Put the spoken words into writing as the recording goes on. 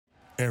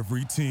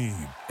Every team,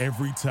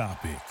 every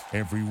topic,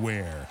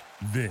 everywhere.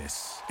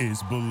 This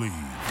is Believe.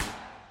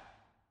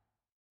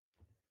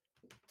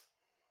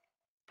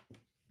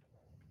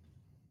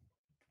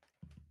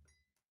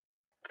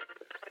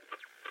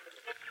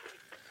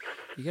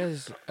 You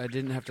guys, I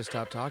didn't have to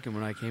stop talking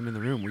when I came in the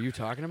room. Were you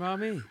talking about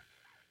me?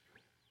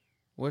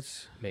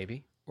 What's...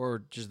 Maybe.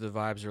 Or just the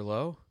vibes are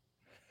low?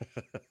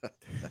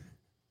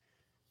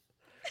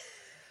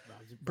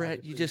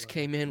 Brett, you just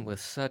came in with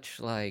such,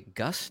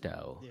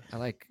 gusto.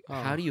 Yeah.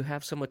 How do you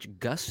have so much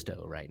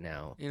gusto right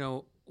now? You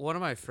know, one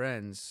of my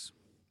friends...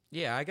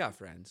 Yeah, I got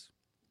friends.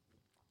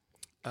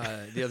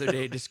 The other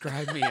day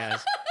described me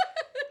as...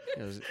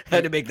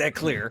 Had to make that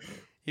clear.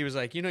 He was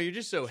like, you're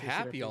just so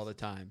happy all the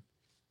time.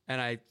 And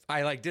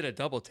I did a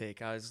double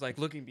take. I was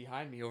looking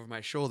behind me over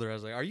my shoulder. I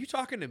was like, are you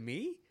talking to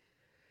me?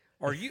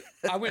 Or you?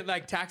 I went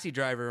taxi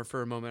driver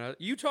for a moment.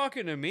 You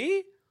talking to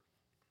me?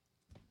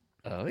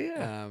 Oh,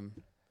 yeah.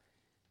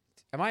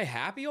 Am I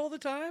happy all the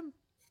time?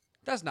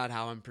 That's not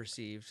how I'm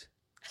perceived.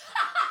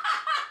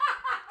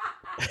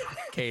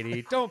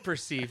 Katie, don't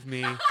perceive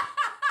me.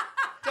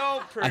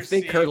 Don't perceive me. I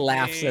think her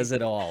laugh says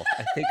it all.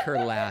 I think her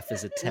laugh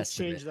is a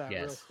testament. Change that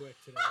yes. real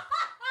quick today.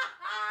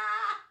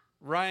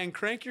 Ryan,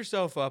 crank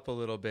yourself up a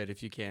little bit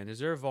if you can. Is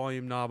there a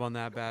volume knob on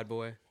that bad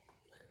boy?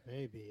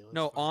 Maybe.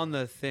 No, on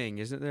the thing.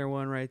 Isn't there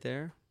one right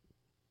there?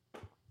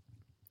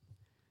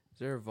 Is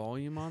there a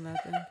volume on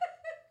that thing?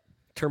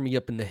 Turn me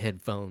up in the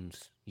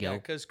headphones. Yeah,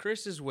 because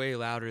Chris is way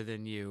louder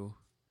than you,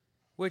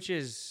 which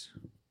is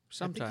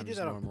sometimes I think you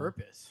did that normal. on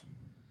purpose.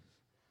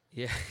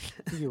 Yeah.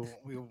 You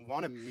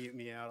want to mute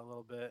me out a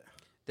little bit.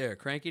 There,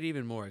 crank it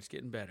even more. It's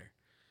getting better.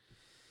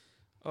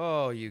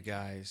 Oh, you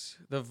guys.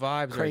 The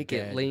vibes Crank are it,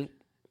 dead. Link.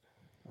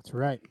 That's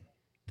right.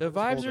 The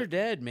vibes are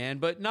dead, man,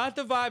 but not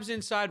the vibes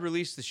inside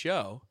Release the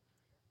Show.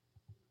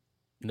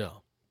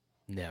 No,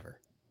 never.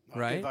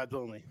 Right? Good vibes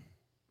only.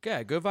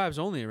 Yeah, good vibes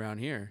only around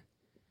here.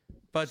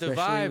 But the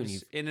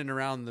vibes in and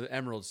around the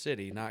Emerald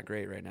City, not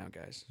great right now,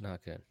 guys.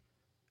 Not good.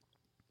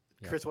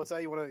 Yeah. Chris, what's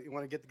that? You want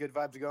to get the good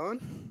vibes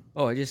going?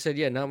 Oh, I just said,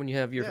 not when you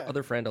have your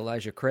other friend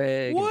Elijah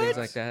Craig and things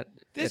like that.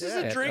 This is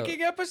a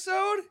drinking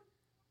episode?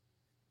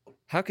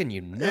 How can you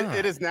not?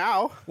 It is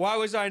now. Why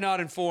was I not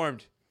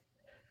informed?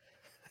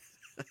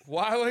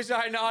 Why was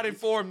I not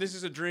informed this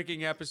is a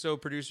drinking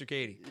episode, Producer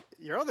Katie?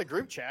 You're on the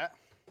group chat.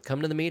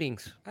 Come to the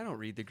meetings. I don't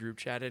read the group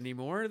chat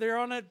anymore. They're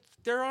on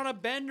a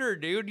bender,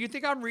 dude. You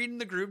think I'm reading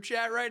the group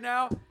chat right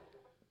now?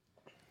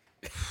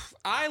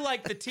 I,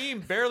 like the team,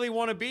 barely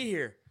want to be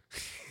here.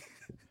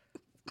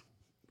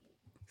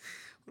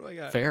 What do I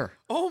got? Fair.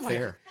 Oh, my.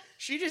 Fair.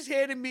 She just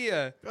handed me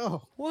a...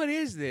 Oh. What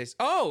is this?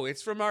 Oh,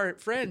 it's from our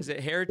friends at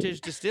Heritage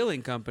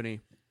Distilling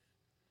Company.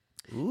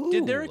 Ooh,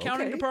 Did their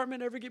accounting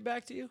department ever get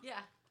back to you? Yeah.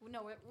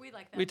 No, we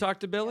like that. We talked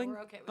to billing? Yeah,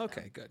 we're okay with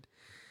Okay, that. good.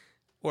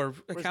 Or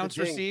accounts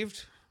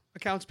received?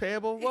 Accounts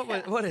payable?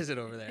 What is it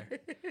over there?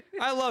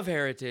 I love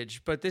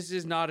Heritage, but this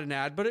is not an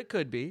ad, but it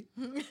could be.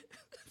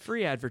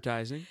 Free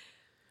advertising.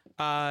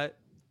 I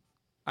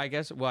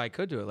guess, I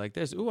could do it like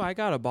this. Ooh, I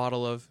got a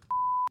bottle of...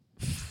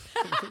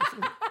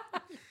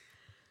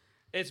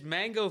 It's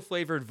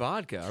mango-flavored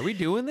vodka. Are we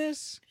doing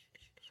this?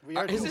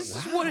 Is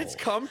this what it's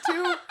come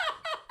to?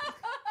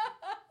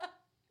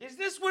 Is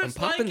this what it's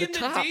like in the deep?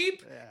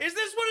 Yeah. Is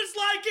this what it's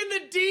like in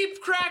the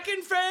deep,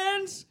 Kraken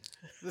fans?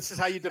 This is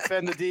how you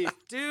defend the deep.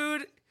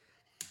 Dude,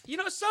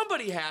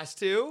 somebody has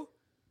to.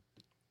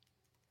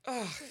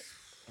 All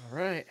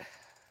right.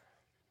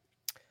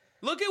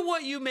 Look at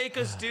what you make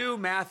us do,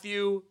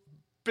 Matthew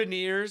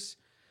Beniers.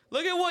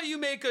 Look at what you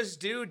make us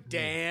do,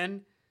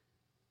 Dan.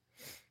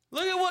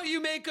 Look at what you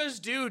make us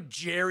do,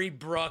 Jerry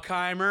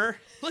Bruckheimer.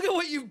 Look at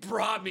what you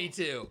brought me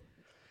to.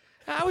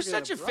 I was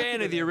such a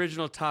fan of the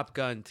original Top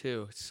Gun,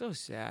 too. It's so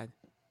sad.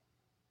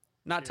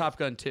 Not Top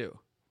Gun 2.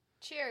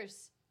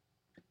 Cheers.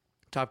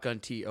 Top Gun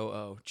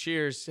TOO.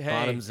 Cheers. Hey.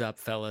 Bottoms up,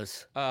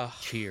 fellas.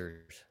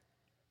 Cheers.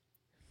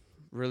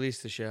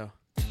 Release the show.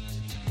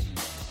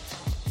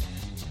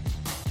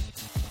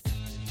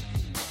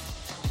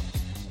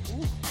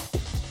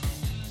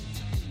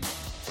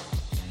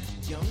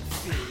 Young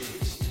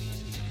fish.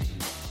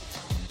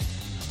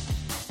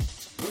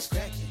 What's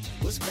cracking?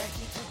 What's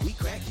cracking? We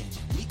cracking.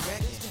 We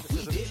cracking.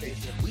 We dipping.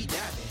 We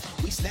diving.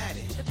 We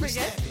sliding. We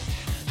snapping.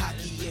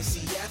 Hockey in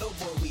Seattle,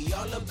 boy, we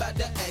all about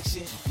the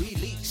action.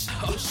 Release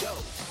the show.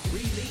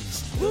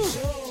 Release the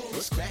show.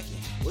 What's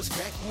cracking? What's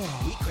cracking?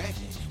 We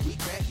cracking. We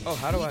cracking. Oh,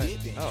 how do I?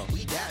 Dipping. Oh.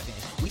 We diving.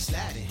 We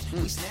sliding.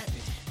 We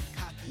snapping.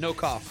 No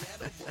cough.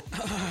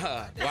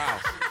 Wow.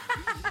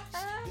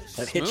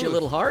 That hit you a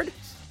little hard?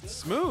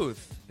 Smooth.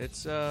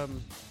 It's, Oh,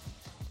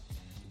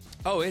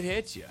 it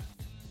hits you.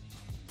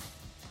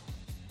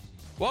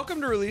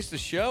 Welcome to Release the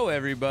Show,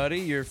 everybody.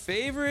 Your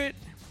favorite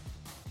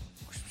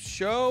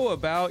show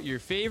about your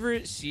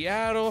favorite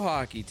Seattle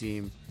hockey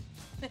team.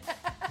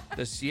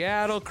 The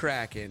Seattle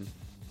Kraken,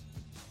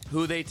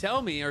 who they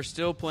tell me are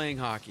still playing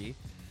hockey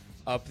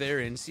up there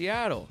in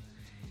Seattle.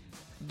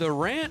 The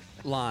rant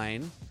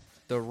line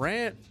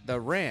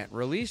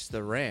release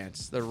the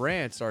rants. The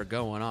rants are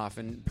going off,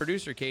 and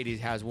producer Katie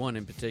has one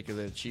in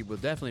particular that she will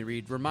definitely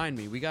read. Remind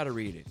me, we got to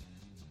read it.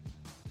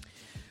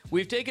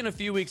 We've taken a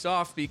few weeks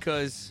off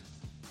because,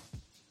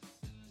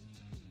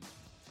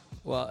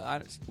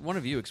 well, one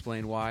of you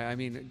explain why. I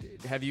mean,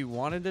 have you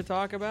wanted to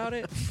talk about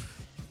it?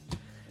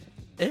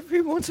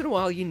 Every once in a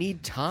while, you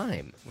need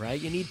time, right?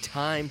 You need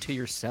time to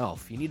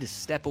yourself. You need to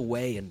step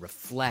away and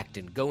reflect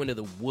and go into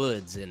the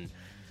woods and,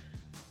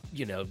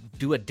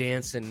 do a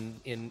dance in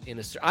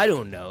a. I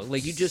don't know.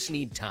 Like, you just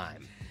need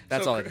time.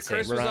 That's all I can say.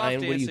 Chris was Ryan,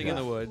 off what do you dancing in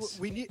got? the woods.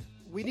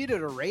 We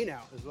needed a rain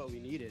out is what we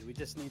needed. We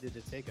just needed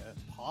to take a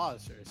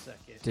pause for a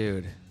second.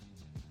 Dude.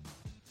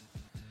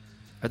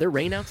 Are there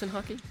rainouts in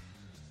hockey?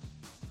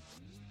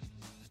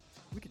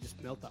 We could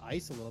just melt the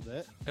ice a little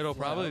bit. It'll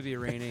probably be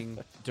raining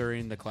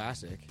during the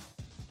Classic.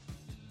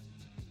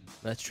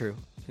 That's true.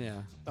 Yeah.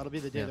 That'll be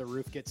the day Yeah. the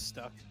roof gets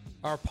stuck.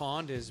 Our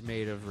pond is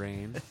made of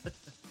rain,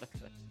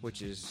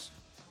 which is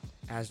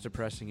as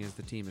depressing as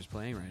the team is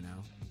playing right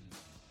now.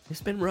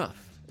 It's been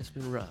rough.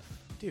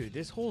 Dude,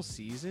 this whole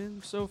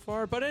season so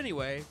far. But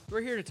anyway,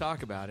 we're here to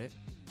talk about it.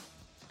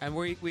 And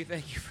we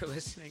thank you for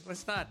listening.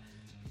 Let's not...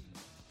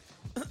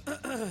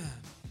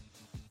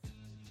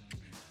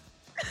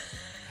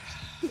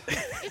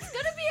 It's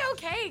gonna be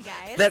okay,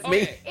 guys. That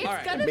Okay, It's all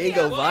right. gonna be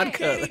mango okay. vodka.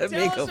 Katie, That tell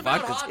mango us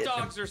about vodka's hot hitting.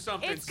 dogs or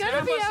something. It's gonna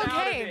Snap be us out of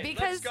okay it.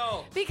 because Let's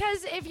go.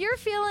 because if you're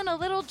feeling a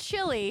little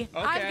chilly,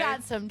 I've Okay.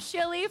 got some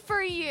chili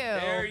for you.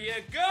 There you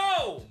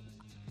go.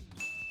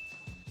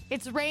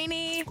 It's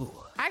rainy.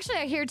 Actually,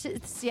 I hear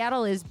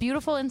Seattle is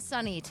beautiful and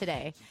sunny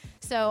today.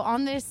 So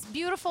on this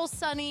beautiful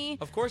sunny,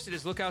 Of course it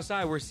is. Look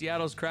outside. We're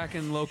Seattle's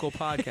Kraken local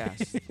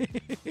podcast.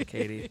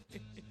 Katie.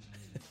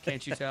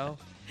 Can't you tell?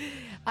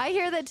 I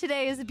hear that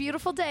today is a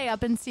beautiful day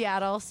up in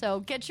Seattle. So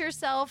get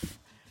yourself.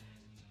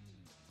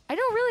 I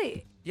don't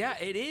really. Yeah,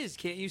 it is.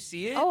 Can't you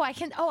see it? I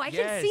can. I Yes,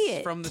 can see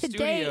it. from the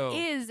today studio.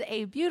 is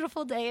a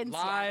beautiful day in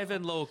Live Seattle,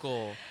 and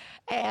local.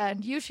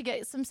 and you should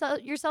get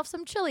yourself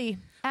some chili.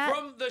 At,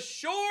 From the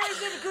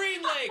shores of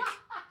Green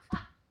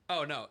Lake.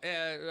 Oh,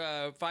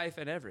 no. Fife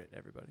and Everett,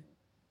 everybody.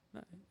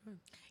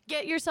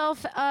 get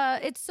yourself.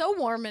 It's so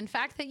warm, in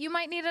fact, that you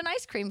might need an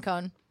ice cream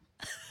cone.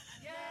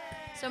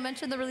 So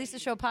mention the Release the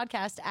Show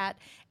podcast at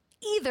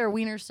either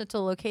Wiener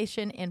Schnitzel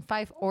location in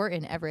Fife or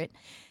in Everett,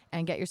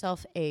 and get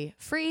yourself a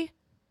free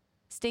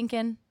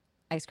stinking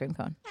ice cream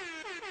cone.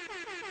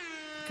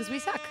 Because we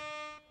suck.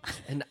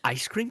 An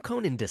ice cream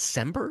cone in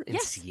December in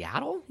Yes.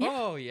 Seattle?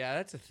 Oh, yeah,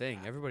 that's a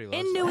thing. Everybody loves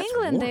In that. New That's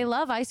England, they warm.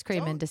 love ice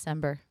cream in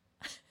December.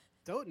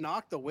 Don't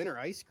knock the winter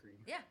ice cream.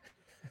 Yeah.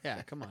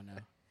 Yeah, come on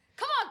now.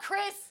 Come on,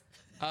 Chris.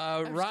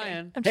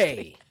 Ryan. I'm just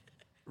kidding. Hey,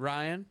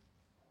 Ryan.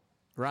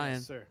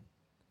 Yes, sir.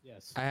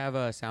 Yes. I have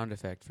a sound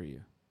effect for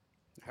you.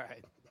 All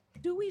right.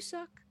 do we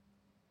suck?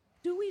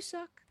 Do we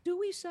suck? Do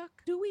we suck?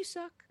 Do we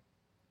suck?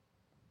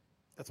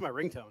 That's my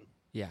ringtone.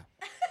 Yeah.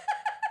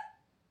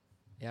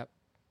 Yep.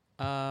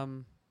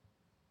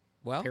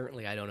 Well,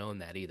 Apparently, I don't own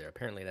that either.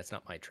 Apparently, that's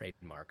not my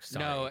trademark.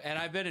 Sorry. no, and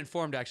I've been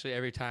informed actually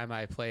every time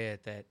I play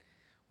it that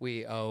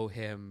we owe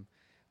him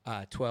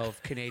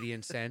 12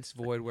 Canadian cents,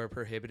 void where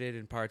prohibited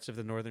in parts of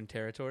the Northern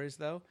Territories,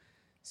 though.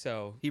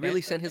 So He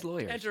really sent his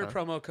lawyers. enter huh?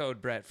 promo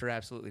code Brett for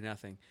absolutely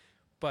nothing.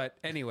 But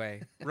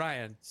anyway,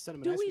 Ryan, Send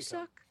him an Do ice we cream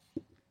cone.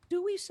 suck?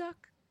 Do we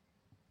suck?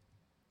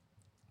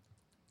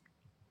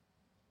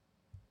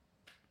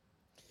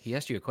 He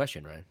asked you a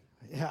question, Ryan.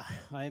 Yeah,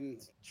 I'm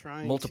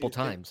trying Multiple to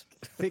times.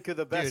 Think of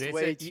the best dude,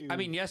 way it's to. I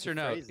mean, yes or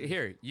no. phrase it.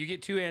 Here, you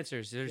get two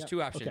answers. There's Yep,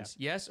 two okay. options.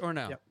 Yes or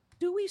no. Yep.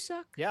 Do we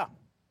suck? Yeah,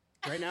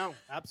 right now,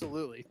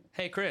 absolutely.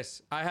 Hey,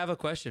 Chris, I have a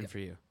question for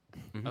you.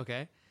 Mm-hmm.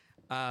 Okay.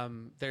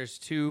 There's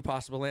two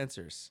possible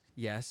answers,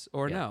 yes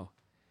or Yeah. no.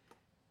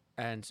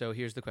 And so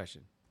here's the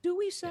question. Do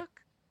we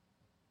suck?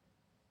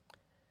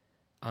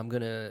 I'm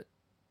going to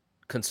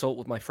consult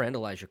with my friend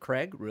Elijah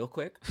Craig real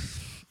quick.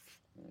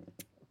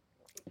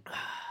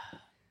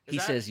 He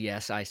that- says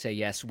yes. I say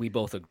yes. We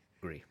both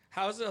agree.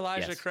 How's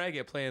Elijah Yes. Craig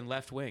at playing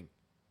left wing?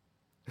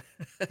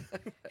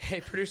 Hey,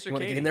 producer You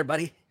want to Katie. get in there,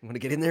 buddy? You want to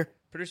get in there?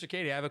 Producer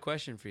Katie, I have a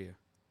question for you.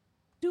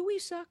 Do we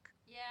suck?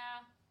 Yeah.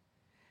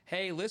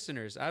 Hey,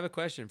 listeners, I have a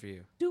question for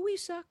you. Do we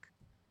suck?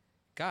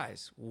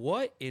 Guys,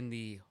 what in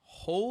the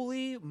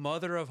holy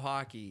mother of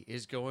hockey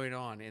is going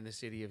on in the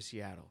city of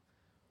Seattle?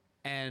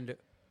 And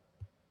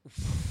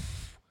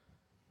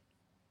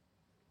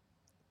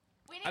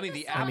I mean,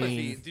 the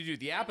apathy, dude,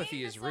 the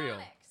apathy is real.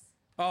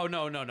 Oh,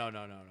 no.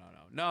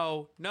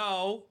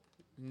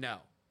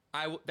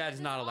 That is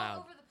not allowed. All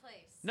over the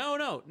place.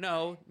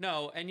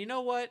 No. And you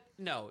know what?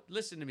 No,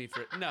 listen to me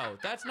no,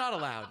 that's not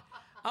allowed.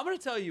 I'm going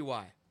to tell you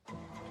why.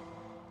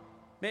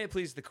 May it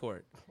please the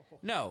court.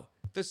 No,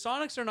 the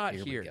Sonics are not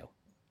Here we here. go.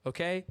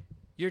 Okay?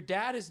 Your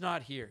dad is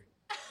not here.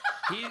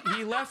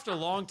 He left a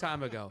long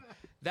time ago.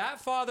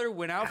 That father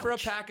went out for a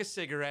pack of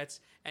cigarettes,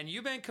 and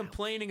you've been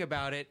complaining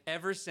about it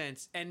ever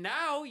since. And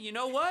now, you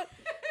know what?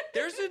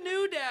 There's a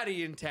new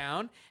daddy in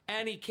town,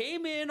 and he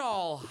came in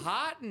all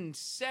hot and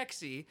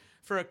sexy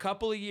for a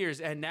couple of years.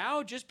 And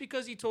now, just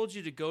because he told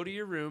you to go to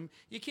your room,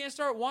 you can't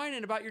start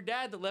whining about your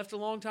dad that left a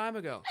long time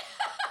ago.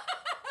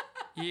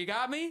 You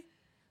got me?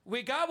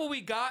 We got what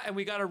we got, and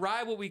we got to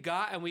ride what we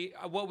got, and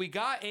what we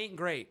got ain't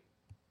great.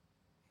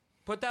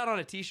 Put that on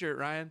a t-shirt,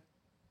 Ryan.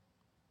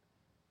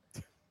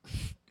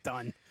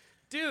 Done.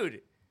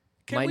 Dude,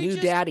 My new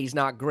daddy's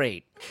not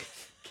great.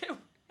 Can,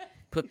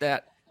 Put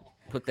that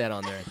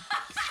on there.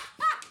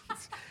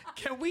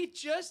 can we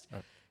just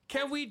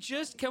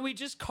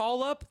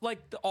call up like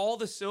all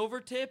the silver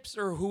tips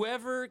or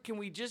whoever? Can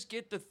we just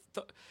get the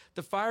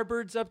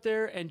Firebirds up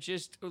there and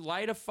just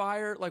light a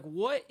fire? Like,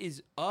 what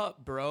is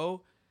up,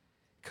 bro?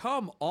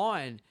 Come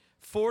on.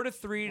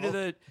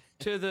 4-3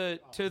 to the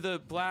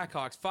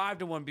Blackhawks.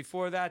 5-1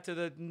 before that to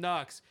the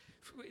Nucks.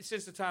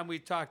 Since the time we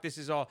talked, this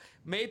is all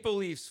Maple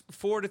Leafs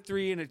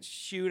 4-3 in a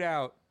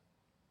shootout.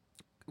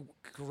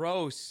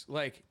 Gross.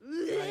 Like,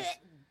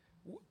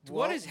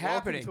 what is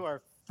happening? Welcome to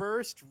our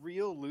first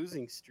real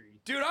losing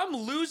streak. Dude, I'm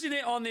losing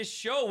it on this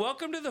show.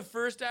 Welcome to the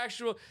first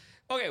actual.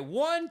 Okay,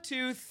 1,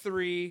 2,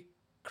 3.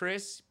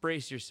 Chris,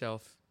 brace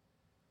yourself.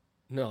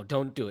 No,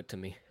 don't do it to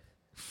me.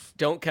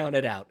 Don't count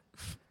it out.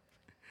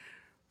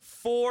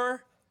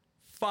 4,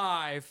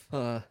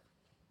 5,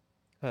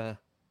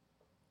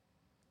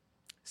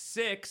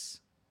 6,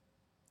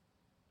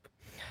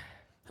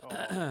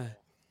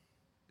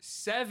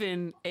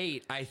 7,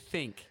 8. I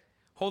think.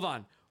 Hold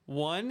on.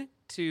 1,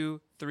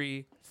 2,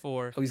 3,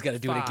 4. Oh, he's got to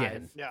do it 5.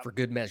 again for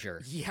good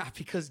measure. Yeah,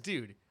 because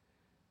dude.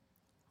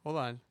 Hold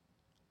on.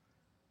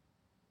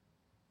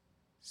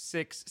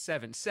 6,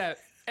 7.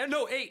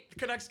 No, 8.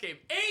 Canucks game.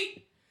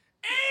 8.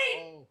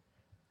 Oh.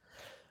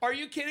 Are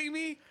you kidding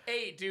me?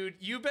 8, dude.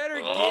 You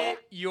better get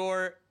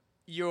your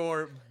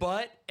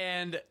butt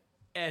and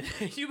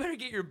you better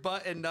get your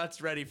butt and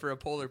nuts ready for a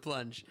polar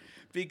plunge,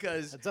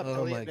 because What's up, Oh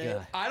Elliot, my man?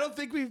 god. I don't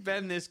think we've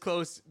been this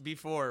close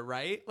before,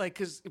 right? Like,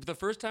 because the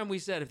first time we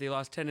said if they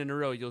lost 10 in a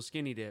row, you'll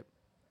skinny dip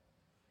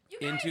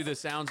into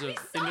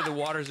the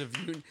waters of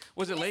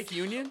was it Lake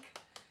Union?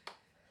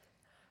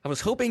 I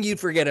was hoping you'd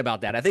forget about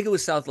that. I think it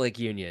was South Lake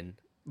Union.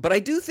 But I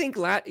do think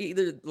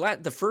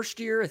the first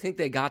year, I think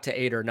they got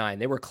to 8 or 9.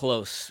 They were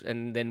close,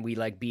 and then we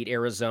beat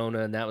Arizona,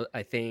 and that was,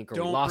 I think, or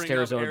Don't we lost bring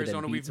Arizona. up But then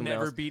Arizona. beat We've someone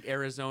never else. beat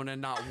Arizona.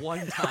 Not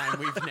one time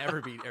we've never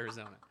beat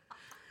Arizona.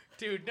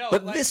 Dude, no.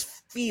 But this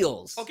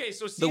feels Okay,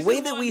 so the way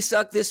that one, we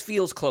suck. This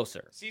feels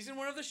closer. Season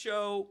 1 of the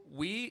show,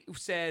 we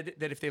said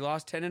that if they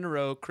lost 10 in a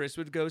row, Chris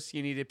would go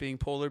skinny dipping,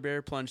 polar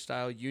bear plunge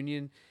style,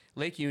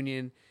 Lake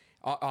Union.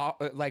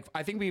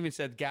 I think we even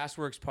said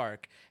Gasworks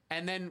Park.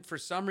 And then for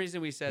some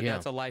reason we said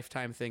that's a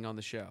lifetime thing on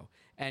the show.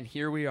 And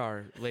here we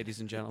are,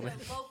 ladies and gentlemen.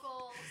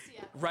 Locals,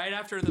 yeah. Right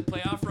after the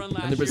playoff run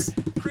last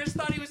year, Chris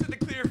thought he was in the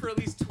clear for at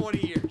least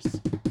 20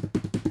 years.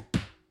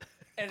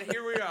 And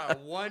here we are,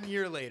 1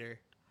 year later.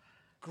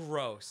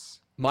 Gross.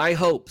 My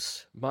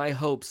hopes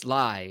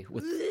lie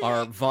with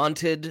our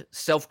vaunted,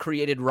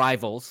 self-created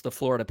rivals, the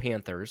Florida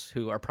Panthers,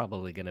 who are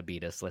probably going to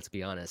beat us. Let's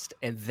be honest.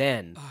 And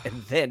then,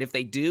 if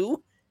they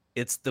do,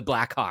 it's the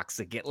Blackhawks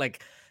again.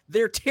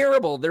 They're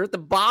terrible. They're at the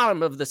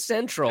bottom of the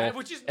Central.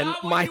 Which is and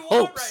not what my you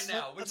hopes, want right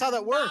now. Which That's how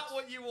that is works. Not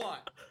what you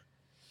want.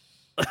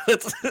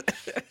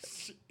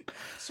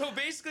 So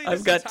basically,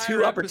 I've got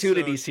 2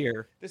 opportunities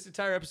here. This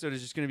entire episode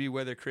is just going to be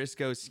whether Chris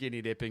goes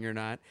skinny dipping or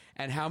not,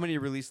 and how many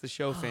Release the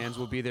Show fans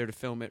will be there to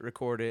film it,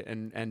 record it,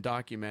 and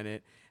document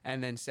it,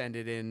 and then send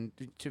it in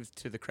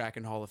to the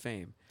Kraken Hall of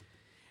Fame.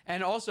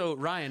 And also,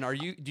 Ryan,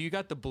 do you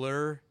got the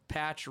blur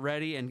patch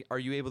ready, and are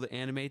you able to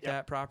animate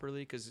that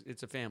properly? Because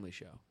it's a family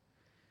show.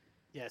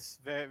 Yes,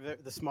 very,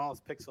 the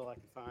smallest pixel I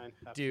can find.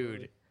 Absolutely.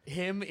 Dude,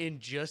 him in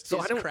just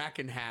his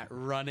Kraken hat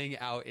running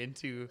out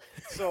into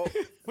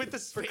with the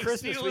Space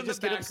Christmas, Needle we in the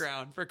just get him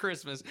background for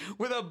Christmas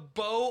with a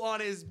bow on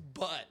his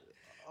butt.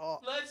 Oh.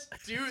 Let's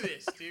do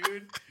this,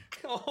 dude.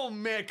 Oh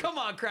man, come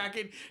on,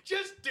 Kraken,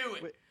 just do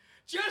it.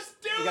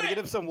 Just do We it. gotta get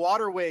him some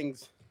water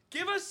wings.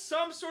 Give us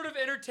some sort of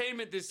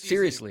entertainment this season.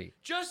 Seriously.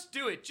 Just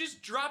do it.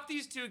 Just drop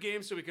these 2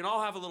 games so we can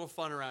all have a little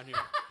fun around here.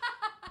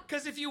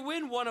 Because if you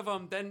win one of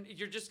them, then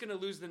you're just going to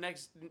lose the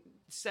next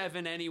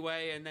 7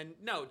 anyway. And then,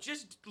 no,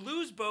 just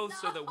lose both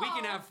so that we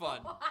can have fun.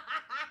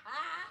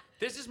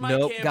 This is my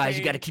campaign. Guys,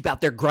 you got to keep out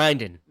there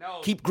grinding. No.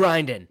 Keep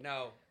grinding.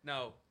 No.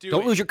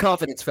 Don't lose your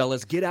confidence,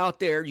 fellas. Get out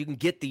there. You can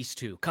get these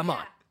 2. Come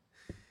on.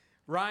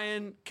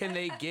 Ryan, can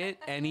they get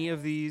any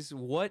of these?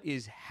 What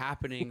is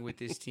happening with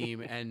this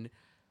team? And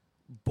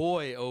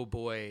boy, oh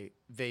boy,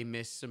 they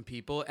missed some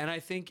people. And I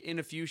think in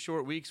a few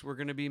short weeks, we're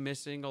going to be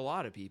missing a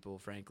lot of people,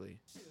 frankly.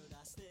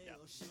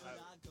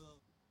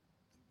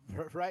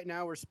 Right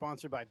now, we're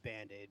sponsored by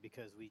Band-Aid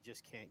because we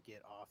just can't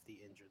get off the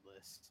injured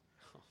list.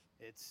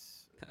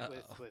 It's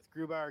with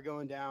Grubauer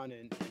going down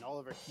and all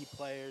of our key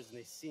players, and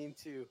they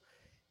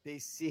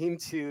seem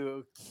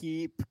to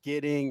keep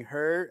getting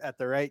hurt at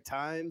the right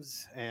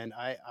times. And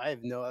I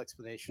have no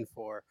explanation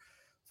for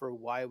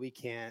why we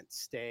can't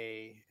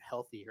stay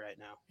healthy right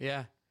now.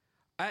 Yeah.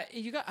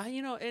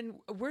 And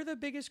we're the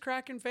biggest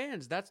Kraken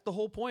fans. That's the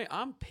whole point.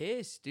 I'm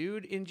pissed,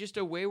 dude, in just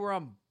a way where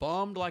I'm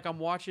bummed like I'm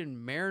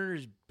watching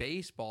Mariners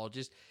baseball.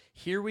 Just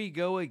here we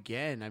go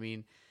again. I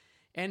mean,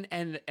 and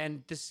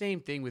the same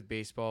thing with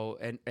baseball.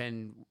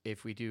 And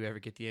if we do ever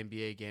get the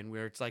NBA again,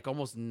 where it's like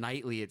almost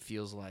nightly, it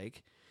feels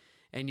like,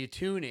 and you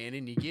tune in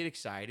and you get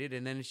excited,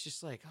 and then it's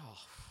just like, oh,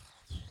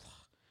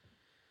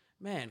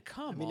 man,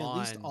 come on. At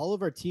least all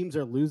of our teams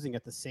are losing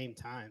at the same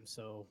time,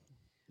 so.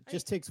 It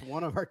just takes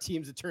one of our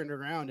teams to turn it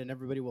around, and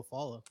everybody will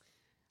follow.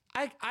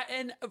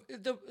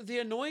 The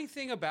annoying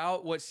thing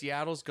about what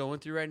Seattle's going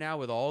through right now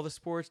with all the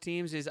sports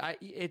teams is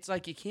it's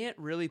like you can't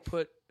really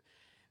put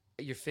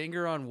your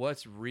finger on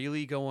what's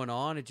really going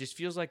on. It just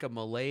feels like a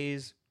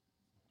malaise.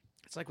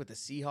 It's like with the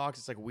Seahawks,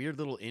 it's like weird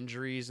little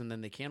injuries, and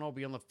then they can't all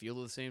be on the field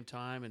at the same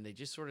time, and they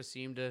just sort of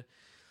seem to.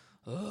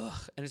 And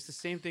it's the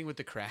same thing with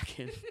the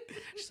Kraken.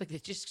 Just like they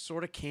just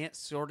sort of can't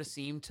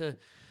seem to.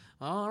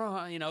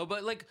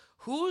 But like,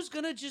 who's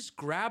gonna just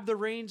grab the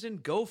reins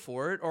and go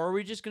for it, or are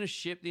we just gonna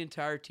ship the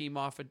entire team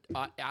off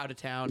out of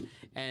town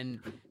and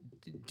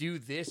do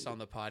this on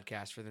the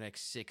podcast for the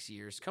next 6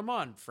 years? Come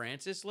on,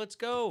 Francis, let's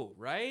go,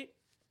 right?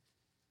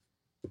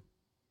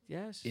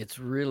 Yes. It's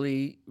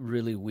really,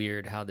 really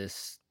weird how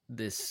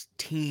this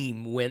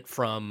team went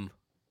from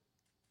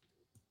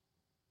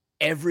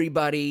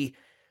everybody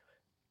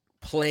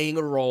playing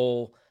a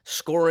role,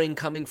 scoring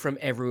coming from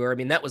everywhere. I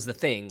mean, that was the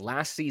thing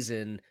last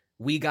season.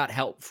 We got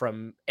help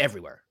from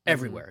everywhere.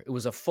 It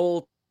was a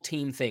full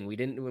team thing.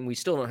 We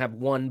still don't have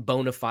one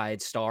bona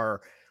fide star,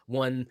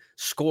 one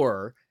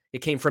scorer. It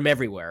came from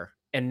everywhere.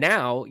 And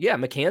now, yeah,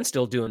 McCann's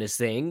still doing his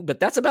thing, but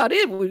that's about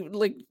it.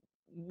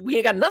 We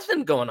ain't got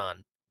nothing going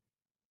on.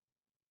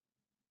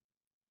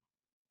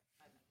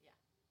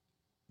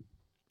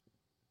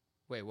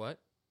 Wait, what?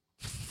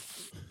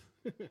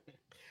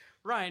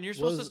 Ryan, you're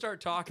supposed to start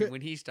talking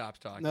when he stops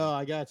talking. No,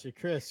 I got you.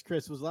 Chris,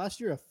 was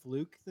last year a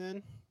fluke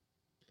then?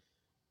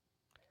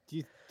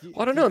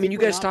 I don't know. I mean, you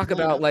guys talk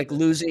about like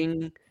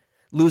losing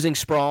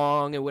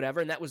Sprong and whatever,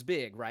 and that was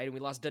big, right? And we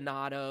lost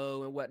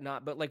Donato and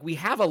whatnot, but like we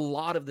have a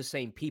lot of the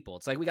same people.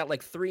 It's like we got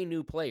like 3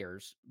 new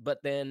players,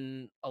 but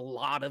then a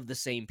lot of the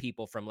same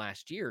people from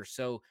last year.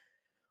 So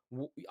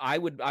I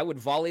would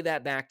volley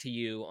that back to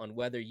you on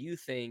whether you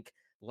think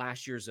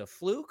last year's a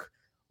fluke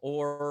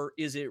or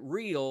is it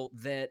real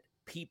that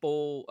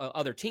people,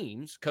 other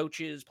teams,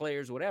 coaches,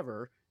 players,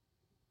 whatever,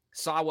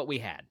 saw what we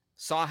had,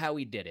 saw how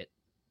we did it.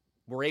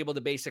 Were able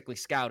to basically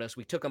scout us.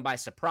 We took them by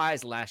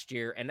surprise last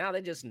year, and now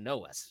they just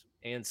know us.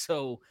 And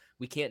so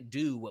we can't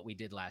do what we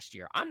did last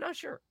year. I'm not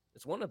sure.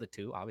 It's one of the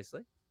two,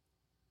 obviously.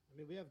 I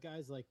mean, we have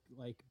guys like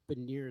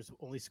Beniers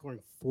only scoring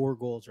 4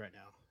 goals right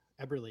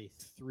now. Eberle,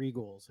 3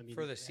 goals. I mean,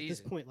 for the season. At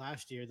this point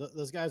last year,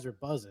 those guys are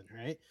buzzing,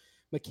 right?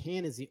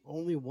 McCann is the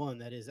only one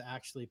that is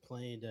actually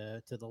playing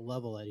to the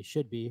level that he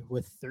should be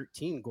with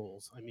 13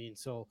 goals. I mean,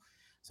 so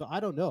I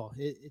don't know.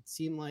 It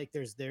seemed like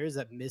there is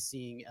that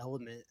missing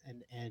element,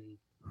 and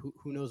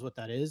who knows what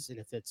that is, and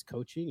if it's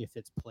coaching, if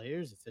it's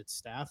players, if it's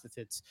staff, if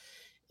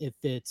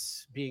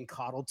it's being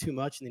coddled too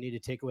much and they need to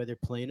take away their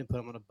plane and put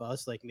them on a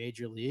bus like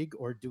Major League,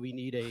 or do we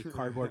need a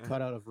cardboard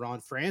cutout of Ron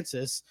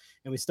Francis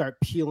and we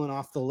start peeling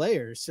off the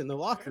layers in the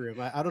locker room?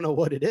 I don't know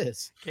what it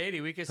is.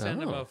 Katie, we could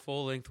send him a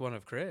full-length one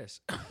of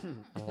Chris. I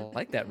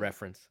like that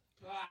reference.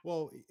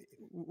 Well,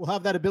 we'll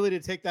have that ability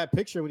to take that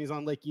picture when he's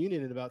on Lake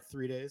Union in about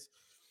 3 days.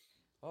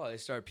 Oh, they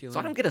start peeling. So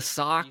I don't get a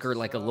sock or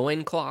like a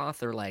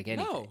loincloth or like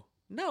anything.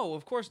 No,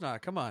 of course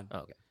not. Come on.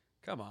 Okay.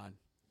 Come on.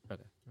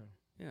 Okay.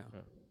 Yeah.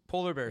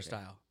 Polar bear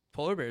style.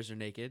 Polar bears are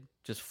naked.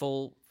 Just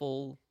full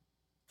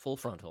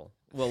frontal.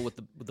 Well, with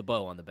the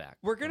bow on the back.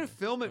 We're gonna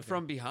film it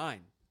from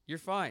behind. You're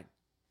fine.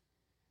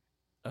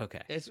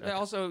 Okay.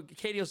 Also,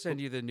 Katie will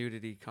send you the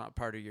nudity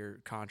part of your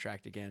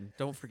contract again.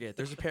 Don't forget,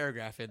 there's a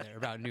paragraph in there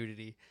about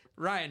nudity.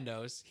 Ryan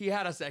knows. He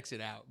had us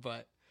exit out,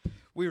 but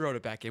we wrote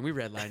it back in. We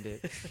redlined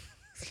it.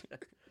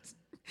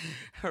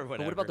 Or whatever.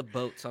 But what about the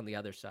boats on the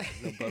other side?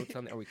 No boats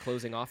on. Are we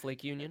closing off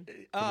Lake Union?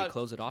 Can we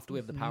close it off? Do we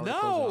have the power to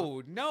close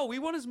it off? No. We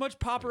want as much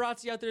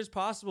paparazzi out there as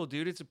possible,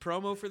 dude. It's a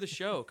promo for the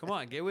show. Come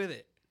on, get with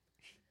it.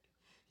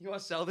 You want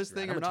to sell this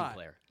thing or not?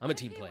 I'm a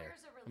team player.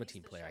 I'm a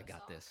team player. I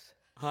got this.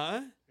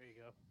 Huh? There you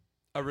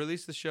go.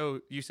 Release the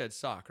show. You said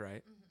sock,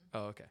 right? Mm-hmm.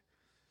 Oh, okay.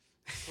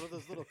 One of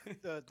those little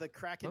the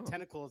Kraken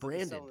tentacles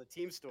branded. that they sell in the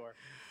team store.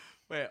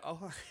 Wait.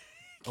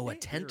 A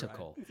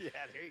tentacle. Yeah,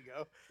 there you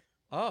go.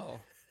 Oh.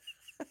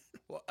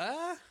 Well,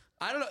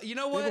 I don't know. You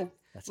know what?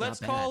 Let's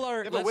call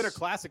our Winter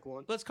Classic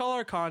one. Let's call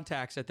our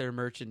contacts at their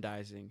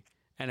merchandising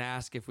and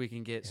ask if we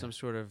can get some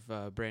sort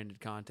of branded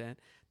content.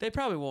 They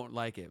probably won't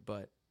like it,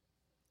 but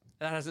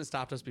that hasn't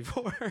stopped us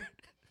before.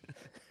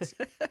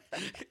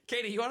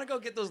 Katie, you want to go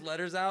get those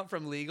letters out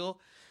from legal?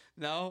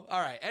 No?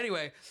 All right.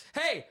 Anyway,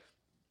 hey,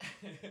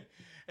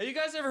 have you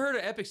guys ever heard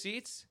of Epic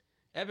Seats?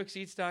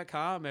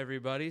 EpicSeats.com,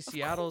 everybody.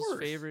 Seattle's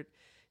favorite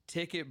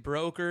ticket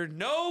broker.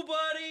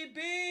 Nobody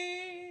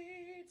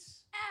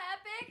beats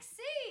Epic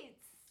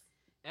Seats.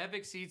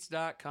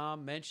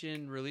 EpicSeats.com.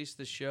 Mention Release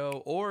the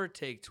Show or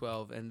Take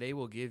 12, and they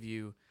will give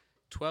you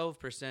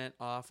 12%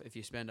 off if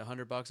you spend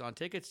 $100 on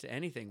tickets to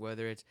anything,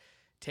 whether it's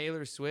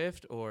Taylor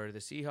Swift or the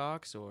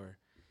Seahawks or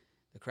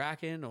the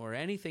Kraken or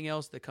anything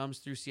else that comes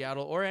through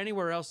Seattle or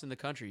anywhere else in the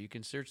country. You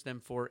can search them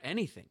for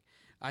anything.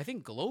 I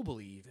think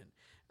globally even,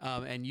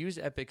 and use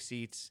Epic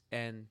Seats,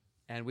 and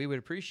we would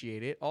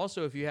appreciate it.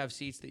 Also, if you have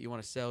seats that you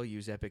want to sell,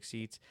 use Epic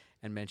Seats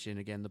and mention,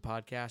 again, the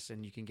podcast,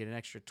 and you can get an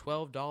extra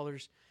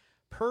 $12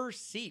 per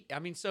seat. I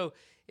mean, so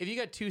if you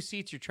got 2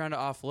 seats you're trying to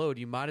offload,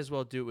 you might as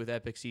well do it with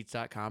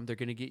epicseats.com. They're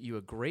going to get you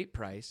a great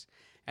price.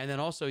 And then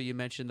also you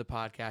mentioned the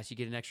podcast, you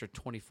get an extra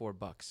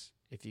 $24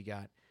 if you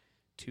got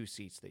 2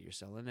 seats that you're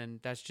selling. And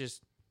that's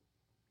just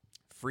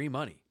free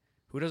money.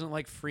 Who doesn't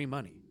like free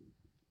money?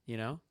 You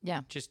know?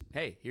 Yeah. Just,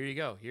 hey, here you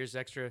go. Here's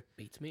extra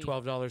Beats me.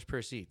 $12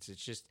 per seat.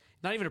 It's just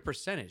not even a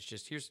percentage.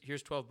 Just here's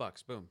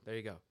 $12. Boom. There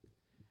you go.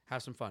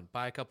 Have some fun.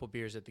 Buy a couple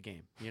beers at the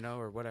game, you know,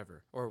 or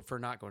whatever, or for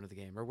not going to the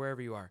game, or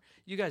wherever you are.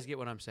 You guys get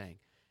what I'm saying.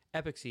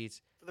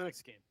 EpicSeats.com. For the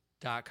next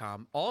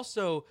game.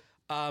 Also,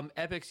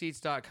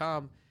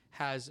 EpicSeats.com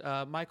has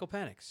Michael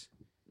Penix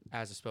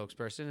as a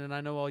spokesperson, and I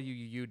know all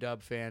you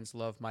UW fans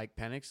love Mike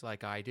Penix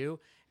like I do,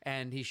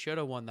 and he should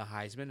have won the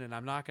Heisman, and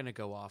I'm not going to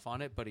go off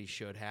on it, but he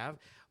should have.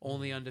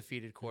 Only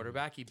undefeated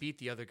quarterback. He beat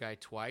the other guy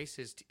twice.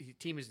 His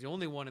team is the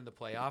only one in the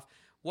playoff.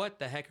 What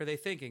the heck are they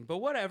thinking? But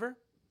whatever.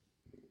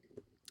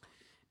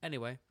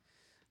 Anyway,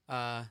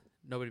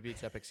 nobody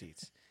beats Epic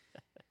Seats.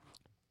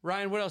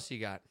 Ryan, what else you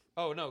got?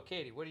 Oh, no,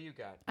 Katie, what do you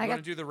got? You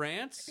want to do the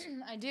rants?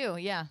 I do,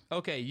 yeah.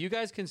 Okay, you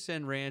guys can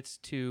send rants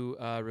to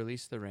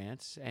Release the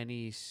Rants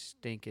any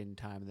stinking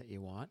time that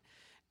you want.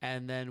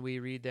 And then we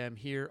read them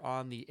here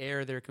on the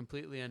air. They're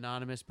completely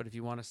anonymous, but if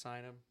you want to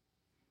sign them,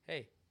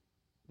 hey,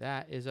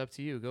 that is up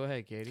to you. Go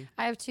ahead, Katie.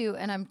 I have 2,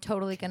 and I'm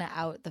totally going to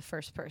out the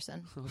first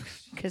person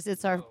because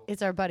it's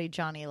our buddy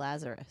Johnny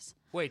Lazarus.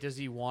 Wait, does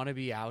he want to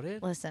be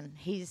outed? Listen,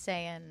 he's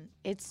saying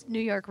it's New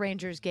York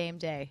Rangers game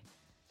day,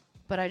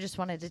 but I just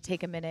wanted to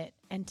take a minute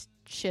and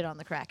shit on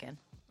the Kraken.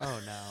 Oh,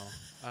 no.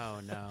 Oh,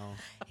 no.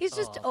 He's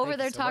just over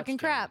there talking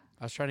crap.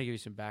 I was trying to give you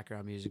some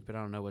background music, but I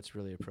don't know what's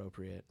really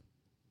appropriate.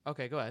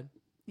 Okay, go ahead.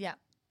 Yeah.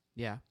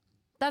 Yeah.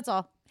 That's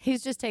all.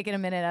 He's just taking a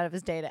minute out of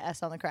his day to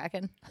S on the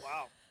Kraken.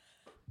 Wow.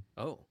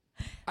 Oh.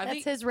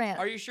 That's his rant.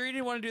 Are you sure you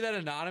didn't want to do that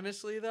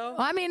anonymously, though?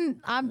 Well, I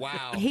mean,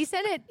 Wow. He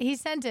sent it. He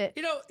sent it.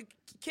 You know,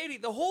 Katie,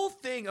 the whole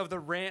thing of the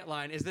rant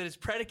line is that it's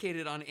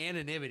predicated on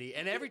anonymity.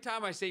 And every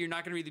time I say you're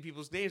not going to read the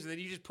people's names, and then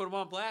you just put them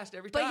on blast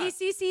every time. But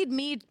he CC'd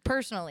me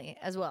personally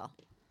as well.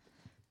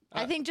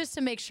 I think just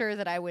to make sure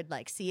that I would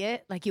like see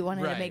it, like you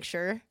wanted to make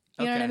sure.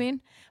 You know what I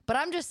mean? But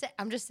I'm just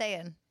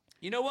saying.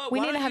 You know what? We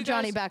Why need to don't have you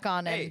Johnny guys- back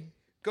on Hey, and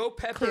go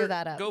pepper clear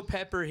that up. Go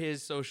pepper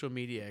his social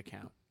media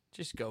account.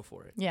 Just go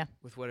for it. Yeah.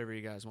 With whatever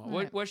you guys want. All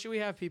What right. what should we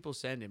have people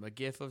send him? A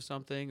GIF of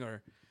something,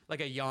 or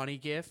like a Yanni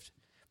gift,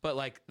 but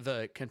like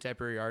the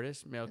contemporary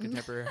artist, male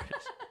contemporary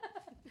artist.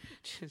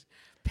 Just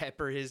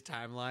pepper his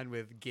timeline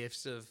with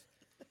gifs of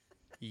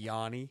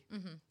Yanni.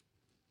 Mm-hmm.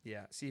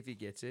 Yeah. See if he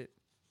gets it.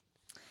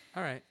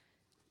 All right.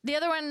 The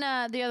other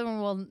one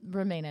will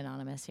remain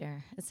anonymous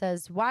here. It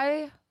says,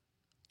 "Why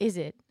is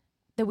it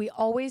that we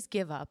always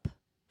give up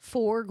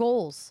 4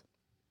 goals?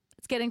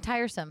 It's getting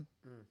tiresome.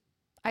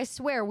 I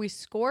swear we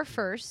score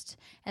first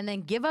and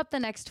then give up the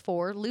next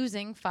 4,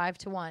 losing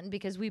 5-1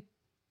 because we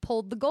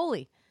pulled the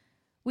goalie.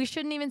 We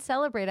shouldn't even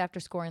celebrate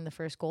after scoring the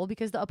first goal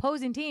because the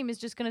opposing team is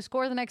just going to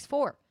score the next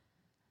 4.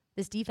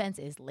 This defense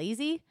is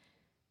lazy.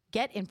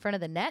 Get in front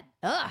of the net.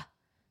 Ugh.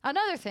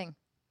 Another thing.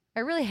 I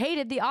really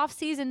hated the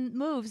off-season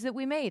moves that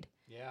we made.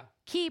 Yeah.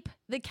 Keep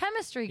the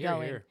chemistry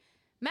going. Here.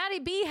 Matty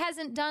B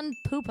hasn't done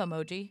poop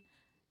emoji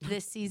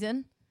this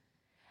season.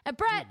 And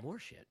Brett, More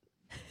shit.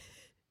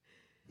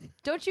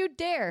 don't you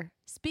dare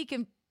speak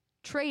of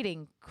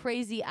trading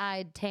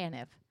crazy-eyed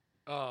Tanniv.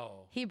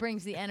 Oh. He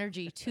brings the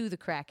energy to the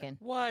Kraken.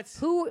 What?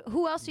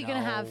 Who else are you going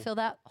to have No. fill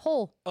that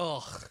hole?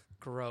 Ugh,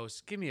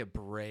 gross. Give me a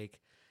break.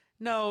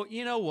 No,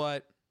 you know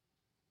what?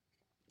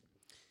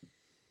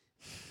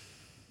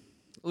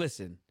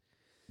 Listen,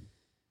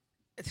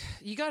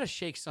 you got to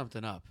shake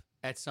something up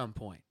at some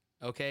point,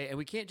 okay? And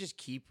we can't just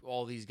keep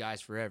all these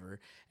guys forever,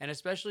 and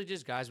especially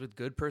just guys with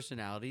good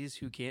personalities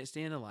who can't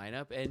stay in the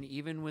lineup. And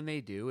even when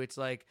they do, it's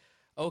like,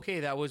 okay,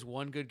 that was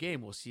one good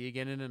game. We'll see you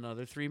again in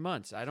another 3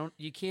 months.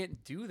 You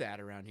can't do that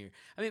around here.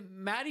 I mean,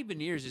 Matty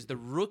Beniers is the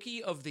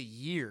rookie of the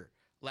year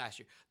last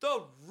year.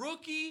 The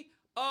rookie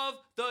of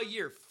the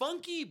year.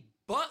 Funky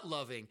butt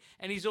loving.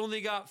 And he's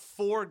only got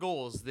 4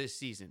 goals this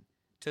season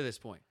to this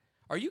point.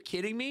 Are you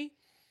kidding me?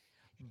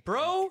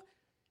 Bro,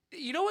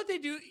 you know what they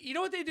do? You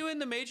know what they do in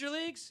the major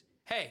leagues?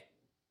 Hey,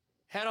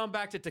 head on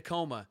back to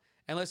Tacoma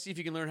and let's see if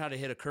you can learn how to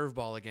hit a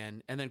curveball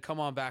again, and then come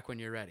on back when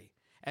you're ready.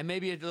 And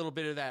maybe a little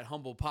bit of that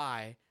humble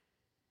pie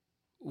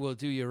will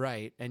do you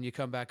right, and you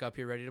come back up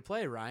here ready to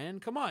play, Ryan.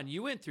 Come on,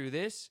 you went through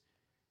this.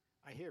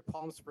 I hear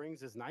Palm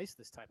Springs is nice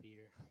this type of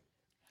year.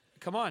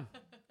 Come on.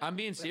 I'm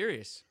being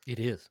serious. It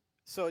is.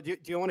 So do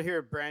you want to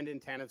hear Brandon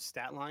Tanniv's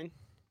stat line?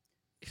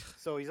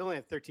 So he's only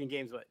had 13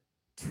 games, but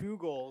 2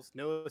 goals,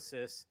 no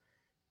assists,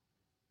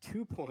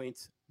 2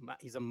 points.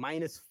 He's a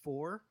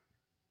 -4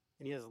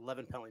 and he has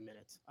 11 penalty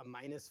minutes, a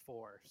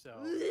 -4.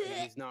 So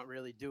he's not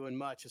really doing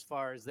much as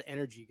far as the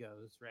energy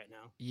goes right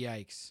now.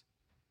 Yikes.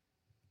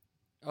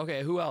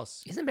 Okay, who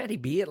else? Isn't Matty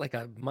B at like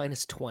a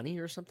 -20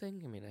 or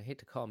something? I mean, I hate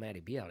to call Matty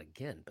B out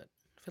again, but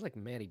I feel like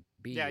Matty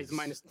B. Yeah, is...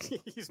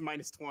 he's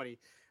 -20.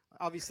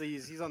 Obviously,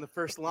 he's on the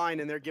first line,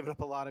 and they're giving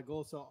up a lot of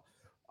goals. So,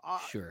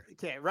 Sure.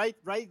 Okay, right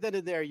then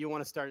and there, you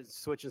want to start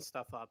switching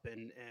stuff up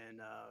and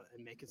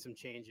making some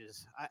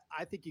changes.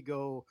 I think you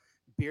go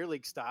beer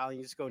league style, and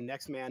you just go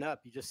next man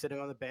up. You just sitting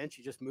on the bench,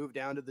 you just move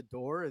down to the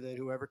door, and then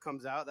whoever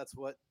comes out, that's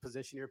what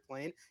position you're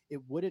playing. It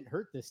wouldn't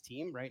hurt this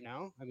team right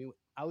now. I mean,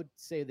 I would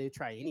say they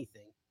try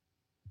anything.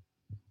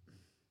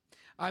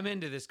 I'm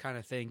into this kind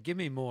of thing. Give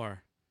me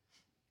more.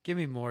 Give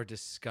me more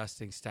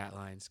disgusting stat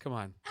lines. Come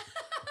on.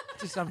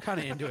 I'm kind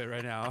of into it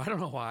right now. I don't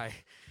know why.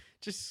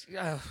 Just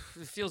it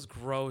feels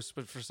gross,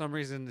 but for some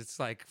reason it's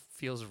like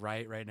feels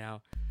right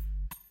now.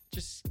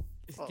 Just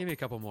give me a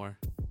couple more.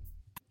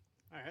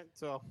 All right,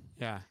 so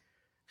Yeah.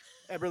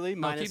 Eberle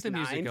No, keep the -9,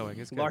 music going.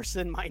 It's good.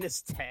 Larson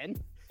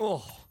 -10.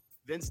 Oh,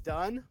 Vince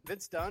Dunn,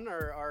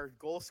 our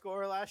goal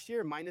scorer last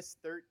year,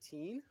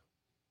 -13.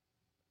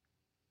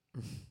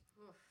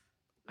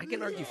 I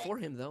can argue for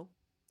him, though.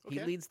 He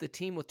Okay. leads the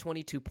team with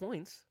 22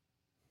 points.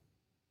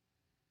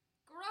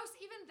 Gross,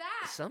 even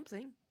that.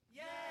 Something.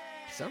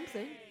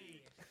 Something.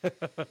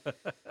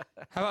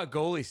 how about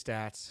goalie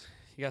stats?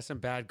 You got some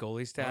bad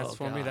goalie stats Oh,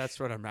 for me? gosh. That's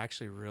what I'm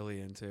actually really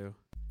into.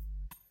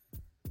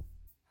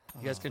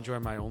 You guys can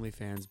join my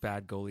OnlyFans,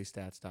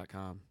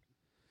 badgoaliestats.com.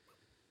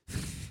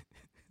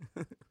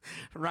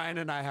 Ryan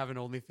and I have an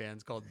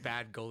OnlyFans called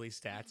Bad Goalie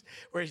Stats,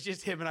 where it's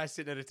just him and I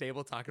sitting at a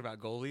table talking about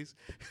goalies.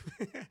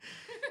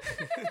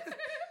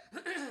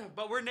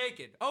 But we're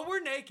naked. Oh, we're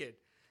naked.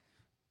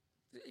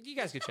 You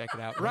guys can check it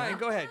out. Ryan,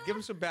 go ahead. Give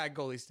him some bad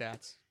goalie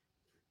stats.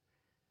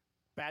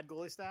 Bad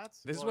goalie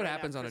stats. This is Well, what right now,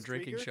 happens on a Chris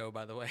drinking Drieger- show,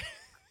 by the way.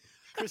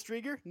 Chris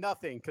Drieger,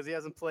 nothing, because he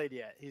hasn't played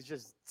yet. He's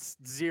just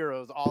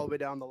zeros all the way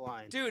down the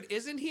line. Dude,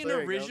 isn't he an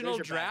There you go. original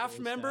There's your bad draft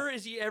goalie member? stat.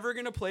 Is he ever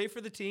going to play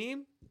for the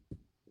team?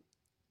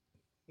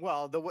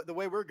 Well, the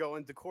way we're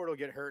going, DeCord will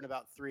get hurt in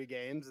about 3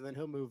 games, and then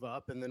he'll move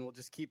up, and then we'll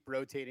just keep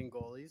rotating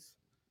goalies.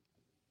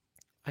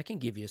 I can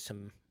give you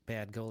some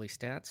bad goalie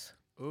stats.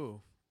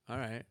 Ooh, all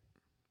right.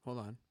 Hold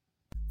on.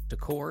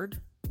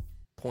 DeCord,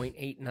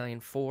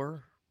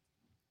 .894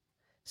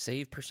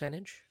 save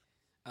percentage,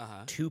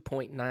 Uh-huh.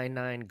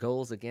 2.99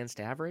 goals against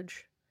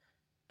average,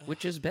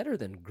 which is better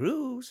than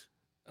Gru's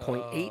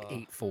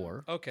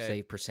 .884 okay.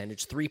 save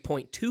percentage,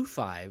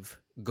 3.25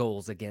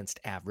 goals against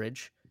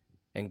average,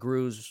 and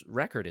Gru's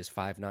record is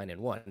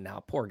 5-9-1. Now,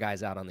 poor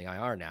guy's out on the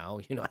IR now.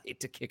 You know, I hate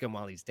to kick him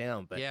while he's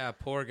down, but Yeah,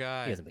 poor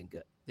guy. he hasn't been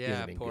good. He Yeah,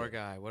 hasn't been poor good.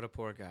 guy. What a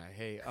poor guy.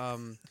 Hey,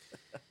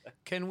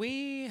 can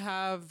we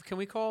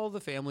call the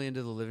family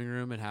into the living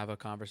room and have a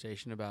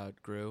conversation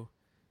about Gru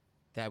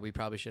that we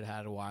probably should have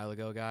had a while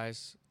ago,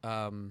 guys?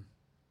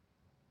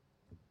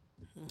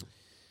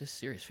 This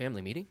serious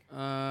family meeting?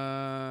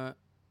 Can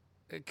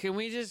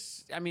we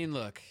just, I mean,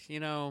 look, you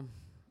know,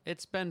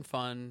 it's been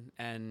fun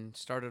and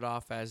started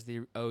off as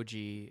the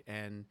OG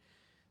and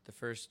the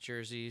first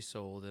jersey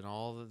sold and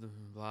all the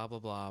blah, blah,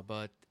 blah.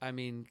 But, I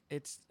mean,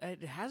 it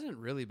hasn't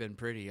really been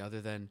pretty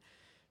other than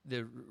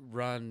the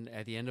run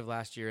at the end of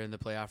last year and the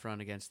playoff run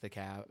against the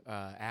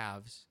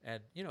Avs.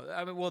 And, you know,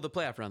 I mean, well, the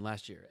playoff run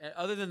last year.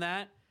 Other than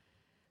that,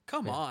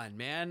 come on,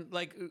 man.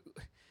 Like,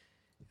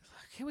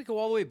 can we go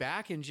all the way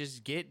back and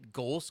just get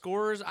goal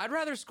scorers? I'd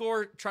rather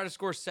try to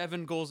score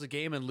 7 goals a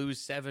game and lose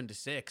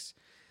 7-6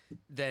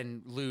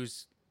 than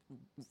lose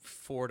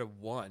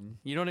 4-1.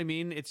 You know what I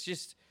mean? It's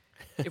just,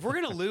 if we're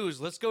going to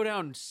lose, let's go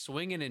down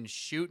swinging and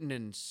shooting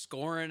and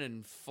scoring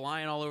and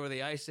flying all over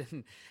the ice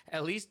and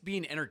at least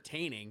being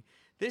entertaining.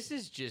 This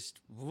is just,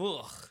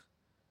 ugh.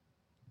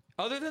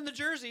 Other than the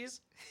jerseys.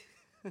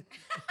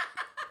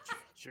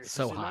 Jerseys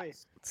So are hot.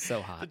 nice. So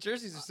The hot.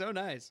 jerseys are so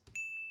nice.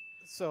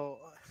 So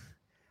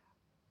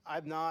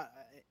I'm not,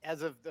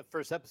 as of the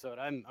first episode,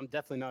 I'm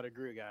definitely not a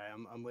Gru guy.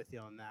 I'm with you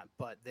on that.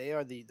 But they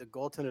are the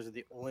goaltenders are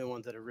the only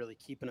ones that are really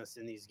keeping us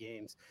in these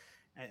games.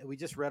 And we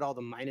just read all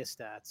the minus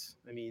stats.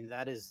 I mean,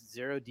 that is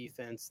 0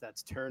 defense,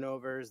 that's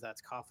turnovers,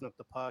 that's coughing up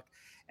the puck,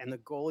 and the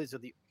goalies are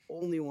the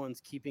only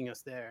ones keeping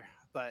us there.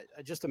 But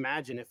just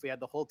imagine if we had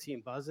the whole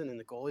team buzzing and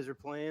the goalies were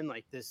playing,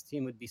 like this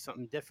team would be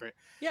something different.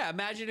 Yeah,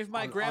 imagine if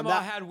my On grandma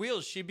that- had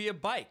wheels, she'd be a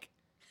bike.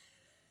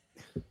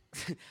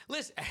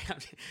 Listen,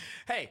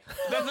 hey,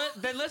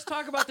 then let's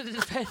talk about the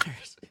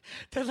defenders.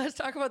 Then let's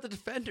talk about the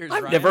defenders.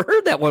 I've Ryan. never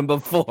heard that one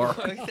before.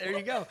 There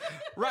you go.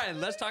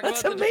 Ryan, let's talk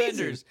That's about the amazing.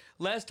 defenders.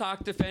 Let's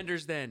talk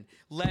defenders then.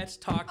 Let's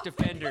talk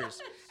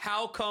defenders.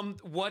 How come,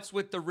 what's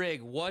with the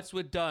rig? What's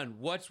with Dunn?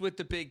 What's with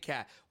the big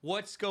cat?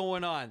 What's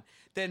going on?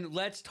 Then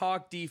let's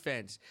talk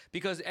defense,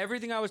 because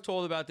everything I was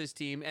told about this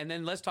team, and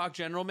then let's talk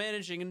general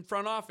managing and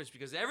front office,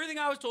 because everything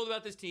I was told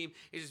about this team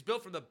is it's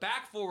built from the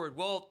back forward.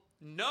 Well,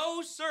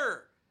 no,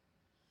 sir.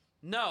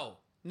 No.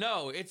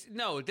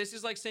 This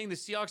is like saying the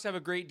Seahawks have a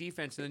great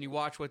defense, and then you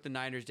watch what the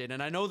Niners did.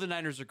 And I know the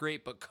Niners are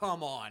great, but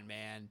come on,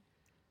 man.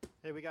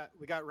 Hey, we got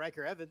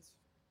Riker Evans.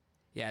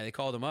 Yeah, they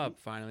called him up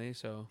finally,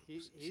 so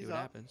He's see what up,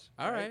 happens.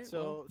 All right.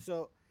 So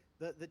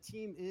the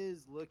team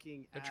is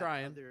looking They're at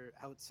trying. other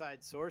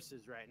outside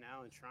sources right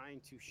now and trying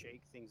to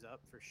shake things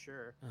up for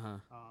sure.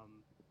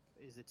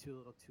 Is it too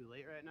little, too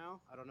late right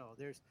now? I don't know.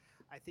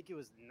 I think it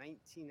was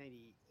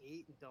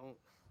 1998. Don't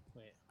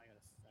wait. I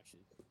gotta actually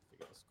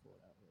figure this quote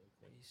out really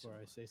quick before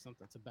I say something.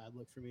 That's a bad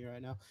look for me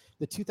right now.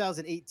 The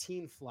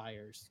 2018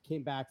 Flyers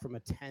came back from a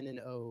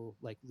 10-0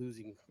 like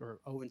losing or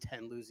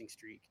 0-10 losing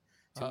streak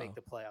to make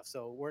the playoffs.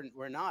 So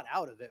we're not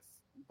out of it,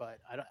 but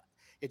I don't.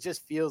 It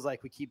just feels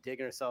like we keep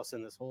digging ourselves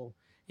in this hole.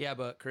 Yeah,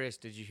 but Chris,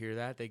 did you hear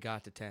that? They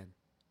got to 10.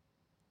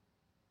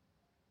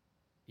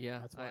 Yeah,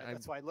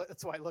 That's why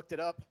I looked it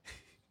up.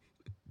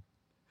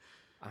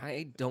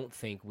 I don't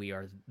think we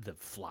are the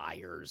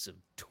Flyers of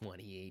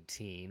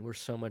 2018. We're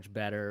so much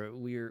better.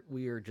 We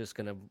are just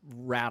gonna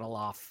rattle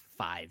off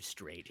 5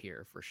 straight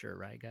here for sure,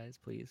 right, guys?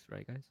 Please,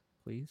 right, guys?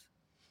 Please,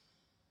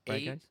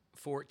 right, 8, guys?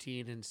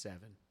 14, and 7.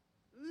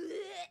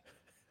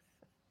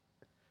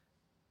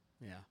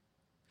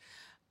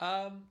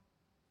 Yeah.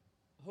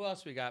 Who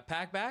else we got?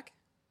 Pack back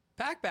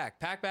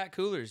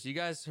coolers. You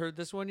guys heard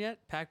this one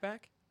yet? Pack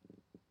back.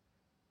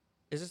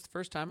 Is this the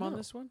first time on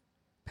this one?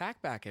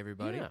 Pack back,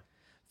 everybody. Yeah.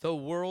 The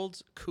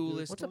world's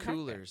coolest What's a Pack Back?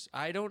 coolers.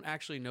 I don't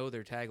actually know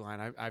their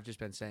tagline. I've just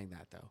been saying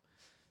that though.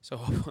 So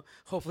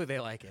hopefully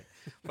they like it.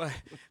 But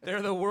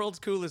they're the world's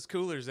coolest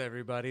coolers,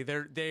 everybody.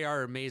 They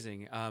are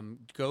amazing.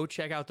 Go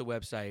check out the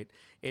website.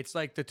 It's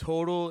like the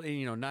total,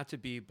 not to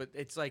be, but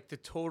it's like the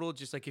total,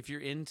 just like if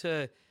you're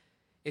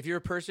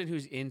a person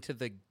who's into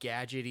the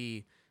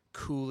gadgety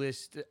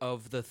coolest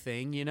of the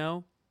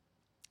thing,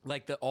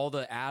 like all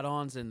the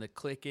add-ons and the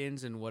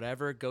click-ins and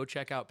whatever, go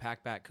check out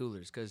Packback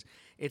coolers because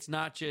it's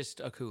not just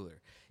a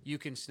cooler. You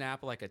can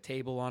snap like a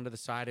table onto the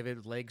side of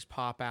it, legs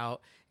pop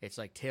out. It's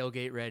like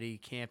tailgate ready,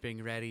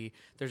 camping ready.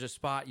 There's a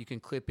spot you can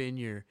clip in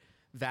your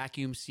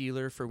vacuum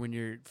sealer for when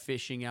you're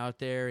fishing out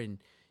there and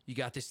you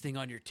got this thing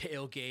on your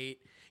tailgate.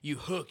 You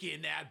hook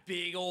in that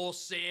big old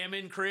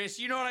salmon, Chris.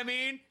 You know what I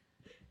mean?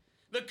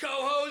 The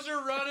cohos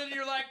are running.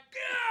 You're like,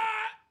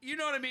 ah! You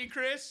know what I mean,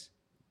 Chris?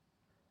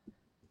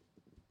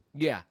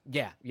 Yeah.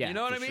 You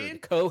know what I for sure. mean?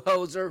 The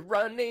cohos are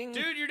running.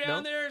 Dude, you're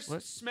down No? there,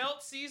 What?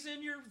 smelt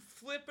season, you're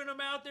flipping them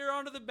out there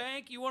onto the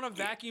bank. You want to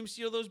vacuum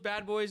seal those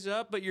bad boys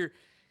up, but you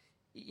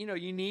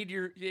need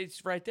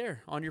it's right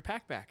there on your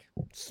pack.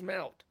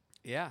 Smelt.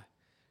 Yeah.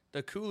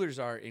 The coolers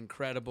are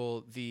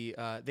incredible. They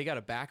got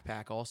a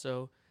backpack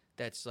also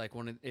that's like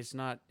it's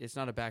not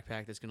a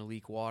backpack that's going to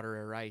leak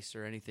water or ice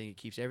or anything. It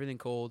keeps everything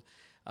cold.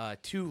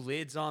 2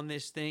 lids on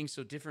this thing,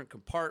 so different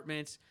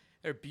compartments.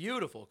 They're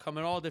beautiful, come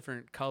in all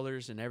different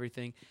colors and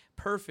everything.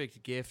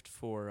 Perfect gift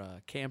for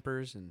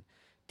campers and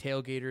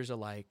tailgaters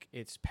alike.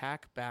 It's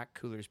Pack Back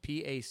Coolers,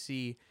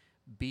 PACBAK,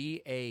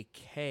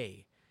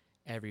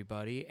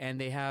 everybody. And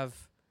they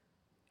have,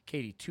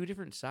 Katie, 2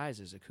 different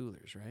sizes of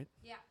coolers, right?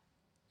 Yeah.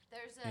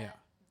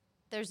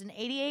 There's an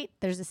 88,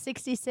 there's a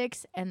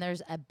 66, and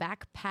there's a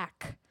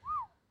backpack.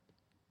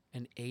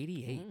 An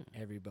 88,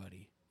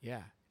 everybody.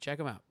 Yeah, check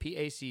them out,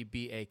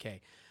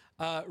 PACBAK.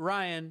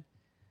 Ryan,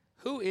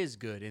 who is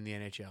good in the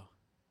NHL?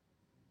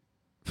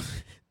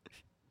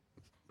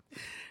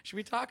 Should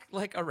we talk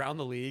like around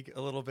the league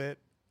a little bit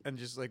and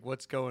just like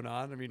what's going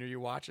on? I mean, are you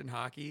watching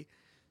hockey?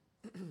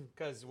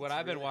 Because what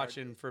I've been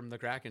watching from the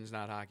Kraken's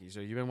not hockey.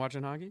 So you've been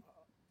watching hockey?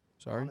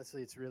 Sorry.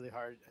 Honestly, it's really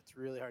hard. It's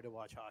really hard to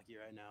watch hockey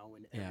right now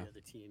when every Yeah.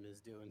 other team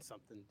is doing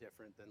something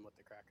different than what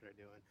the Kraken are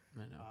doing.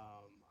 I know.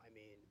 I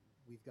mean,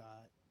 we've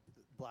got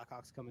the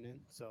Blackhawks coming in,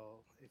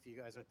 so if you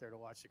guys aren't there to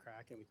watch the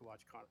Kraken, we can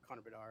watch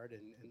Connor Bedard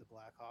and the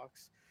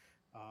Blackhawks.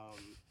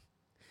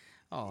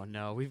 Oh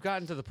no, we've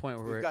gotten to the point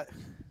where We've got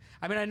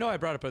I mean, I know I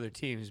brought up other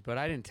teams, but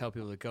I didn't tell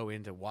people to go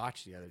in to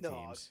watch the other No,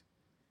 teams.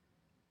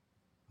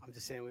 I'm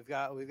just saying we've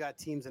got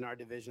teams in our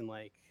division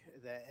like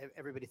that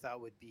everybody thought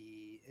would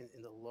be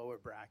in the lower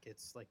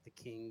brackets, like the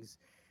Kings,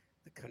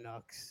 the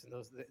Canucks, and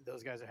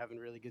those guys are having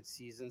really good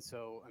seasons.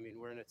 So I mean,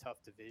 we're in a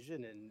tough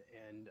division,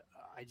 and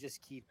I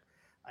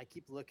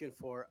keep looking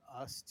for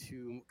us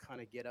to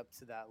kind of get up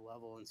to that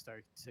level and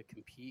start to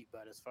compete.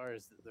 But as far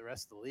as the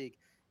rest of the league,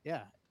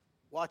 yeah,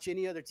 watch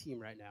any other team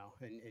right now,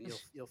 and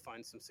you'll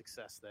find some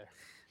success there.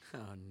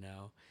 Oh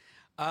no.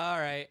 All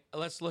right,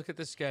 let's look at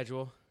the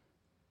schedule.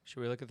 Should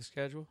we look at the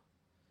schedule?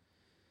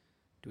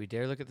 Do we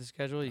dare look at the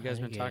schedule? You guys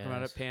been talking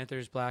about it. Yes.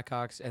 Panthers,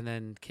 Blackhawks, and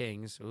then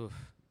Kings. Oof,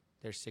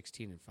 they're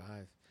 16-5.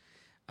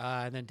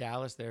 And then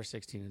Dallas, they're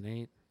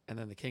 16-8. And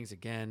then the Kings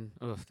again.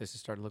 Oof, this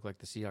is starting to look like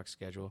the Seahawks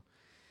schedule.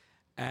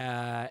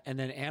 And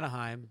then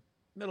Anaheim,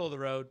 middle of the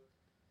road.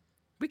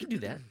 We can do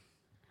that.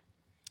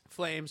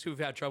 Flames, who've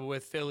had trouble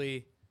with.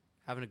 Philly,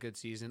 having a good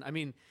season. I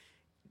mean,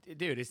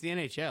 dude, it's the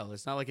NHL.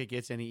 It's not like it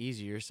gets any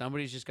easier.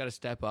 Somebody's just got to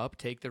step up,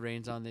 take the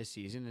reins on this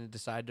season, and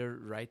decide to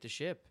right the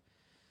ship.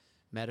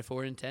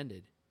 Metaphor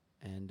intended.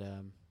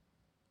 And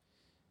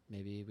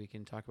maybe we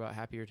can talk about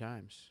happier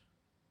times.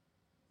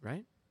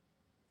 Right?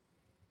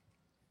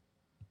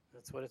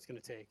 That's what it's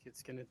going to take.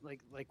 It's going to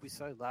like we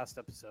saw last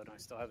episode, and I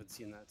still haven't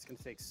seen that. It's going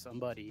to take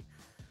somebody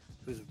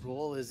whose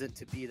role isn't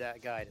to be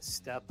that guy, to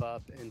step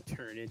up and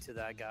turn into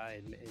that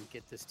guy and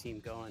get this team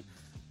going.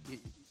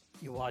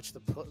 You watch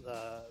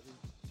the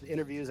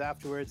interviews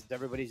afterwards,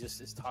 everybody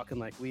just is talking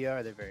like we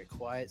are. They're very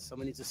quiet.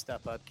 Someone needs to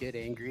step up, get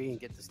angry, and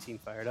get this team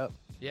fired up.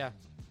 Yeah.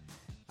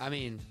 I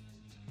mean,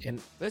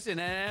 And listen,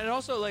 and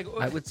also, like,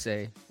 I would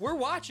say we're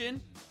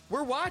watching.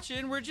 We're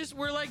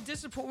like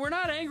disappointed. We're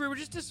not angry. We're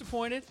just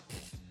disappointed.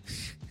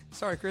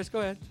 Sorry, Chris, go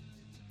ahead.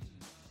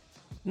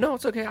 no,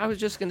 it's okay. I was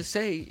just going to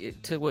say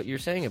to what you're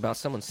saying about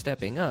someone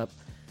stepping up.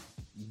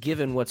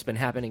 Given what's been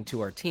happening to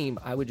our team,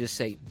 I would just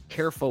say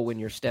careful when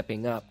you're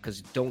stepping up,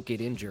 because don't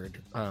get injured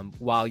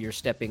while you're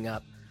stepping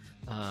up,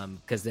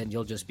 because then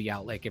you'll just be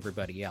out like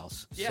everybody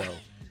else. Yeah. So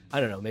I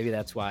don't know. Maybe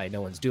that's why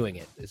no one's doing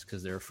it. Is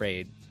because they're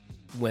afraid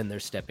when they're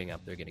stepping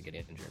up, they're going to get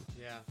injured.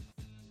 Yeah.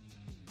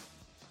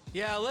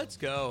 Yeah, let's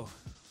go.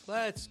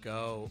 Let's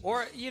go.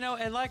 Or,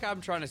 and like I'm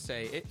trying to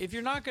say, if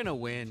you're not going to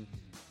win,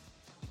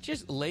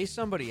 just lay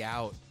somebody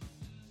out.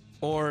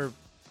 Or,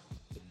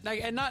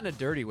 like, and not in a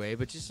dirty way,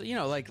 but just,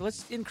 like,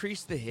 let's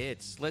increase the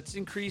hits. Let's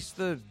increase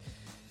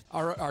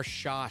our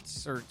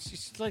shots. Or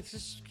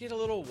just get a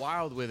little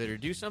wild with it. Or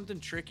do something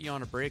tricky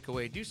on a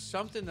breakaway. Do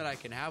something that I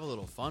can have a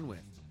little fun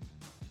with.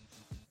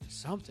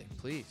 Something,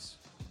 please.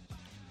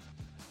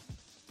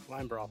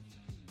 Line brawl.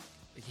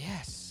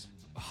 Yes.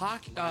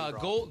 Hockey,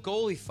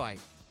 goalie fight.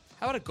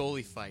 How about a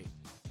goalie fight?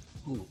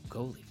 Ooh,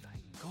 goalie fight.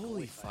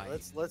 Goalie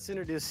fight. Let's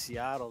introduce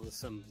Seattle to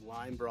some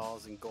line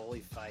brawls and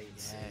goalie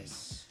fights.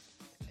 Yes.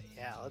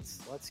 Yeah,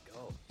 let's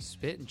go.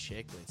 Spit and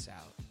chicklets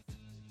out.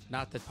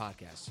 Not the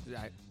podcast.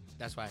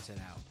 That's why I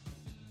said out.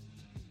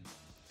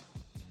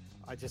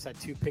 I just had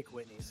 2 pick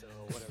Whitney, so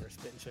whatever.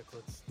 Spit and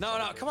chicklets. No,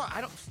 come on.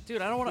 I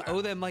don't want to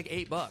owe them like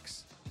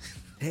 $8.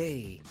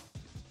 Hey.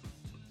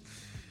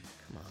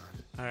 Come on.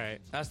 All right,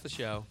 that's the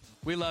show.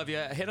 We love you.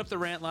 Hit up the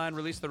rant line,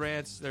 release the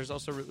rants. There's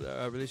also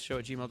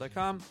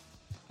releaseshow@gmail.com.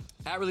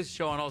 @release the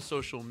show on all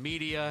social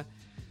media.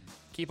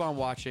 Keep on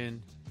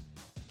watching.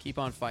 Keep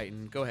on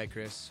fighting. Go ahead,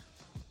 Chris.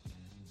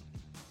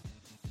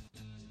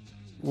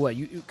 What?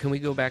 Can we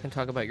go back and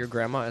talk about your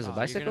grandma as a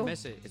bicycle? You're gonna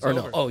miss it. It's or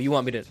over. no? Oh, you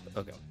want me to?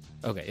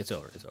 Okay. It's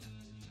over.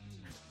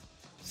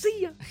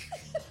 See ya.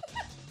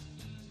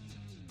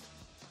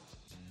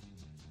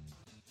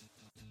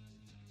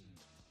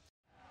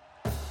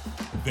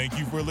 Thank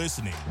you for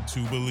listening to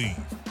Believe.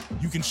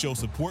 You can show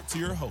support to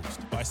your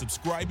host by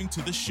subscribing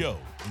to the show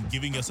and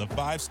giving us a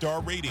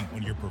 5-star rating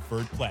on your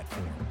preferred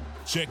platform.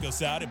 Check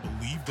us out at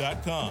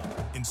Believe.com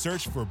and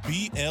search for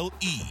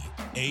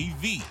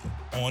BLEAV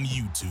on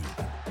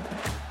YouTube.